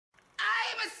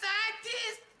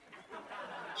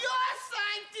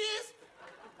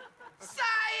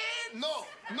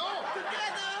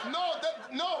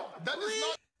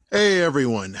Hey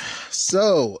everyone.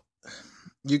 So,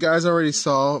 you guys already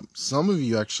saw, some of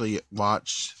you actually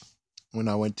watched when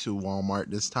I went to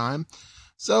Walmart this time.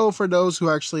 So, for those who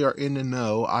actually are in the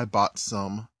know, I bought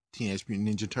some Teenage Mutant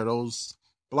Ninja Turtles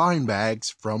blind bags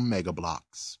from Mega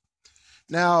Bloks.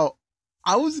 Now,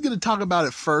 I was going to talk about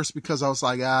it first because I was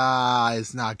like,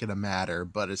 it's not going to matter.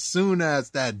 But as soon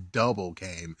as that double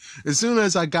came, as soon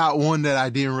as I got one that I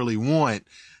didn't really want,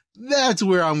 that's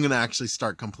where I'm going to actually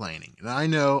start complaining. And I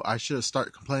know I should have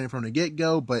started complaining from the get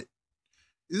go, but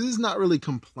this is not really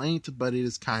complaint, but it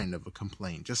is kind of a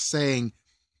complaint. Just saying,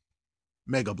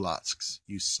 Mega Bloks,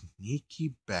 you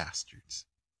sneaky bastards.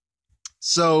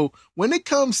 So when it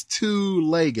comes to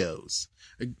Legos,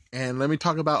 and let me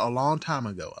talk about a long time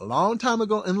ago. A long time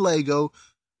ago in Lego,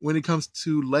 when it comes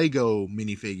to Lego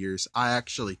minifigures, I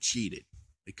actually cheated.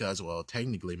 Because, well,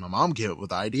 technically, my mom came up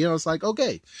with the idea. I was like,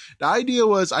 okay. The idea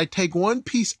was I take one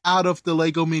piece out of the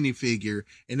Lego minifigure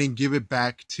and then give it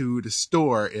back to the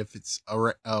store if it's a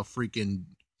freaking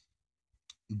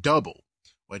double.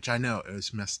 Which I know it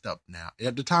was messed up now.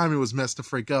 At the time, it was messed the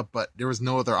freak up, but there was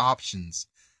no other options.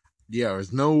 Yeah,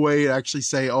 there's no way to actually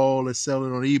say, oh, let's sell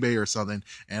it on eBay or something.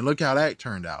 And look how that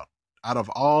turned out. Out of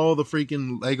all the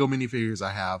freaking Lego minifigures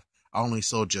I have, I only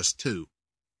sold just two.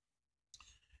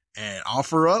 And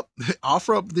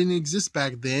OfferUp didn't exist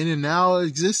back then, and now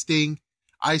existing,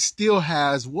 I still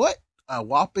has what? A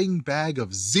whopping bag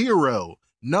of zero.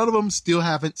 None of them still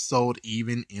haven't sold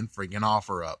even in freaking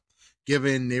OfferUp.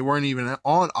 Given they weren't even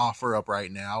on OfferUp right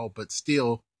now, but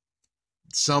still,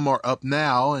 some are up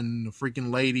now, and the freaking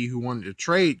lady who wanted to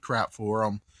trade crap for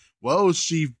them, well,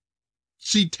 she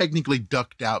technically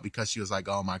ducked out because she was like,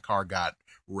 oh, my car got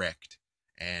wrecked,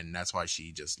 and that's why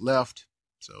she just left.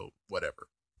 So whatever,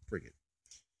 friggin'.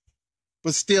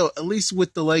 But still, at least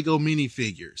with the Lego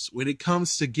minifigures, when it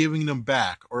comes to giving them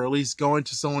back, or at least going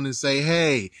to someone and say,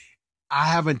 hey, I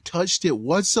haven't touched it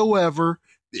whatsoever.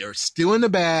 They're still in the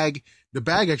bag. The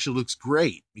bag actually looks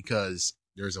great because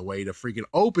there's a way to freaking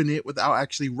open it without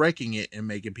actually wrecking it and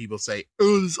making people say,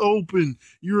 oh, it's open.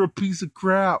 You're a piece of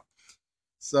crap.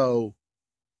 So,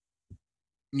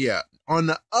 yeah. On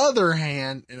the other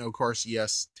hand, and of course,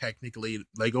 yes, technically,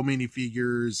 Lego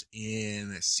minifigures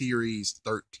in Series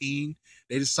 13,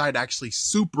 they decided to actually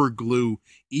super glue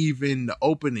even the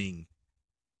opening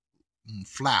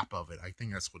flap of it. I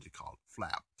think that's what they call it,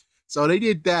 flap. So they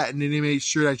did that, and then they made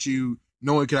sure that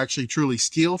no one could actually truly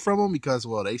steal from them because,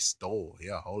 well, they stole.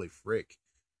 Yeah, holy frick.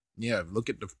 Yeah, look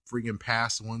at the freaking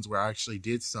past ones where I actually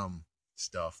did some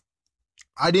stuff.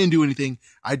 I didn't do anything.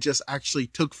 I just actually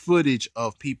took footage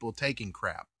of people taking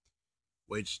crap,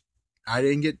 which I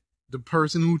didn't get the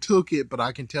person who took it, but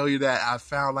I can tell you that I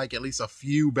found like at least a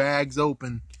few bags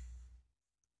open.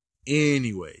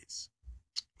 Anyways,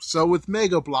 so with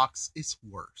Mega Bloks, it's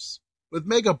worse. With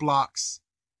Mega Bloks,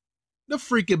 the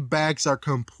freaking bags are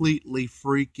completely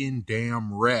freaking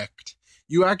damn wrecked.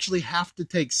 You actually have to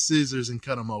take scissors and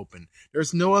cut them open.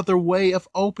 There's no other way of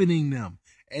opening them.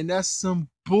 And that's some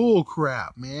bull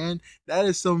crap, man. That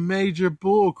is some major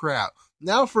bull crap.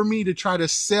 Now for me to try to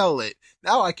sell it,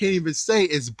 now I can't even say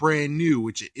it's brand new,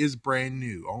 which it is brand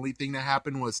new. Only thing that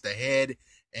happened was the head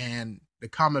and the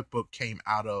comic book came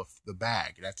out of the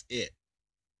bag. That's it.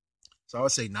 So I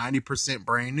would say 90%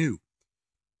 brand new.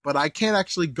 But I can't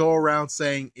actually go around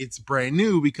saying it's brand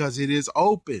new because it is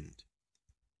opened,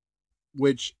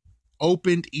 which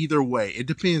opened either way. It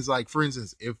depends. Like, for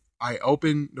instance, if I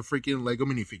open the freaking Lego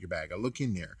minifigure bag, I look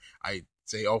in there, I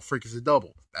say, oh, frick, it's a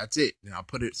double. That's it. And I'll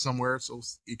put it somewhere so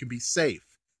it can be safe.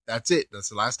 That's it. That's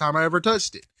the last time I ever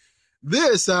touched it.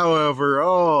 This, however,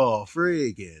 oh,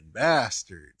 freaking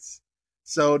bastards.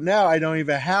 So now I don't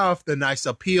even have the nice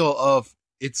appeal of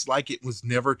it's like it was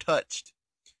never touched.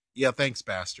 Yeah, thanks,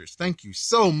 bastards. Thank you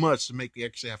so much to make me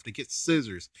actually have to get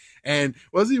scissors. And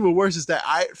what's even worse is that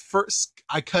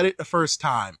I cut it the first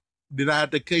time. Then I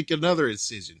had to take another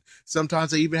incision.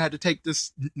 Sometimes I even had to take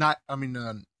this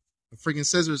freaking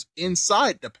scissors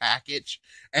inside the package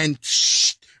and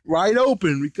right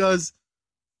open because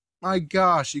my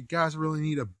gosh, you guys really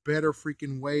need a better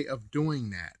freaking way of doing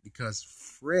that because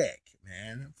frick,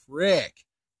 man, frick.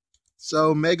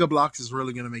 So Mega Bloks is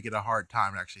really going to make it a hard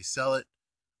time to actually sell it.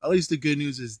 At least the good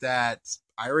news is that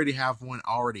I already have one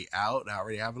already out. I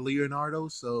already have a Leonardo.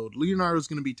 So Leonardo's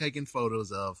going to be taking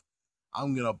photos of.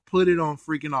 I'm going to put it on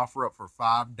freaking OfferUp for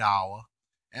 $5.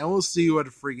 And we'll see what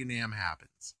the freaking damn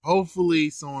happens. Hopefully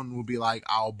someone will be like,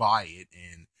 I'll buy it.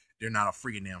 And they're not a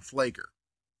freaking damn flaker.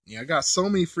 Yeah, I got so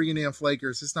many freaking damn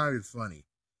flakers. It's not even funny.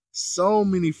 So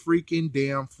many freaking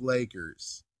damn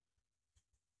flakers.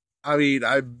 I mean,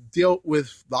 I've dealt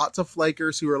with lots of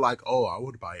flakers who are like, "Oh, I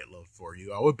would buy it low for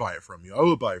you. I would buy it from you. I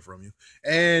would buy it from you."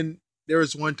 And there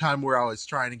was one time where I was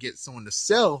trying to get someone to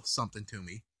sell something to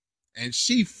me, and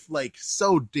she flaked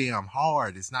so damn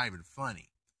hard. It's not even funny.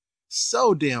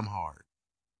 So damn hard.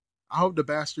 I hope the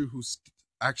bastard who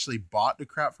actually bought the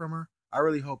crap from her. I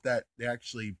really hope that they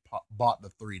actually bought the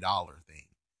 $3 thing.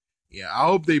 Yeah, I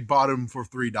hope they bought them for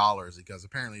 $3 because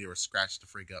apparently they were scratched the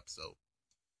freak up. So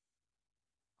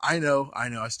I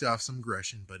still have some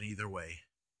aggression, but either way.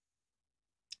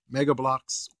 Mega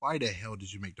Blocks, why the hell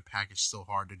did you make the package so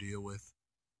hard to deal with?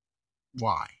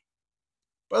 Why?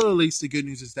 But at least the good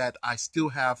news is that I still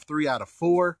have 3 out of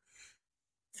 4.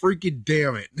 Freaking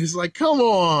damn it. It's like, come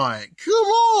on. Come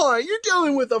on. You're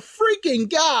dealing with a freaking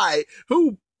guy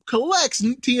who collects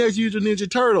Teenage Mutant Ninja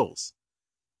Turtles.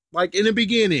 Like in the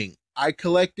beginning, I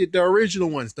collected the original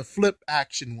ones, the flip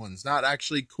action ones, not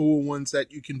actually cool ones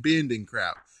that you can bend and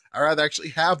crap. I rather actually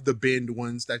have the bend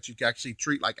ones that you can actually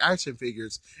treat like action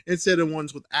figures instead of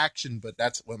ones with action, but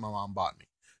that's what my mom bought me.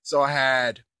 So I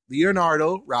had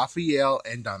Leonardo, Raphael,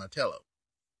 and Donatello.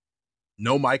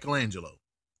 No Michelangelo.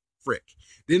 Frick.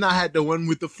 Then I had the one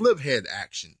with the flip head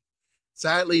action.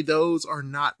 Sadly, those are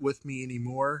not with me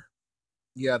anymore.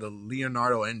 Yeah, the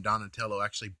Leonardo and Donatello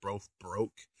actually both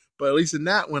broke. But at least in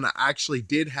that one, I actually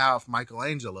did have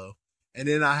Michelangelo. And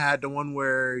then I had the one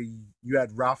where you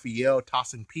had Raphael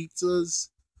tossing pizzas.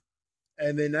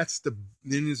 And then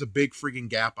then there's a big freaking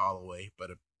gap all the way.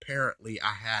 But apparently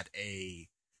I had a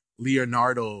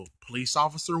Leonardo police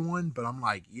officer one. But I'm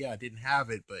like, yeah, I didn't have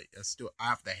it, but I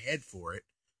have the head for it.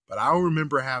 But I don't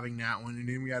remember having that one. And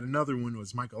then we had another one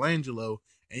was Michelangelo.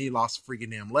 And he lost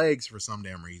freaking damn legs for some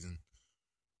damn reason.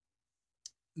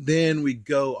 Then we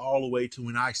go all the way to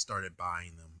when I started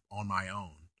buying them on my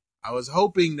own. I was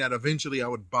hoping that eventually I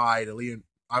would buy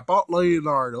I bought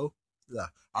Leonardo. Yeah,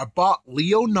 I bought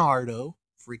Leonardo.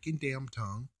 Freaking damn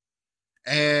tongue.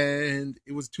 And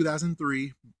it was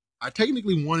 2003. I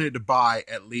technically wanted to buy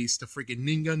at least a freaking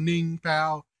Ninja Ning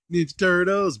Pal Ninja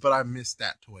Turtles, but I missed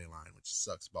that toy line, which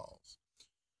sucks balls.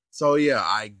 So yeah,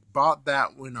 I bought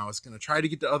that when I was gonna try to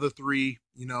get the other 3,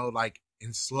 like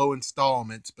in slow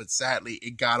installments, but sadly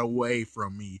it got away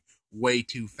from me way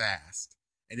too fast.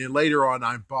 And then later on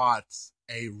I bought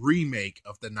a remake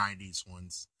of the 90s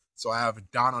ones. So I have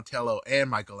Donatello and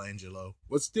Michelangelo.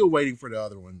 Was still waiting for the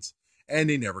other ones, and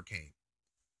they never came.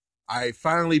 I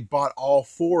finally bought all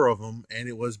 4 of them, and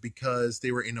it was because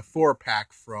they were in a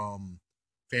 4-pack from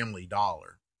Family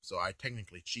Dollar. So I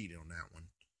technically cheated on that one.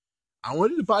 I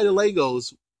wanted to buy the Lego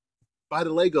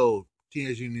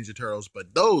Teenage Mutant Ninja Turtles,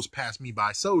 but those passed me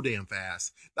by so damn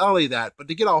fast. Not only that, but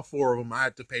to get all 4 of them, I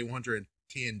had to pay $110.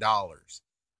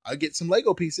 I get some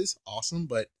Lego pieces, awesome,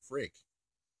 but frick.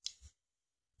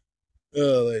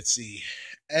 Let's see,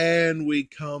 and we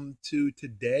come to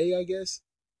today. I guess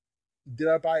did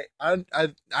I buy? I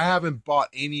haven't bought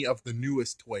any of the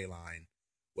newest toy line,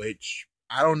 which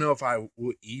I don't know if I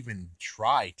would even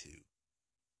try to.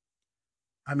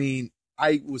 I mean,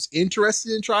 I was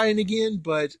interested in trying again,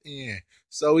 but eh.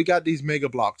 So we got these Mega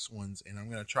Bloks ones, and I'm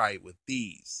gonna try it with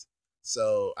these.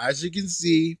 So as you can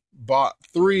see, bought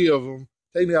 3 of them.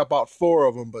 Technically, I bought 4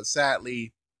 of them, but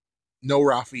sadly, no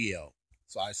Raphael.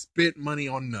 So I spent money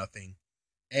on nothing,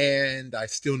 and I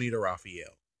still need a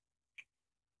Raphael.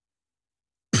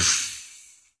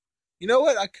 You know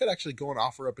what? I could actually go and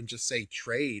offer up and just say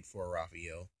trade for a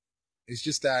Raphael. It's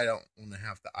just that I don't want to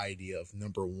have the idea of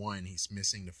number 1, he's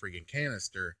missing the friggin'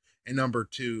 canister, and number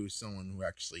 2, someone who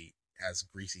actually has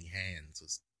greasy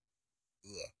hands.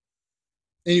 Ugh.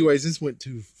 Anyways, this went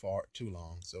too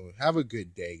long, so have a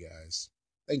good day, guys.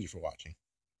 Thank you for watching.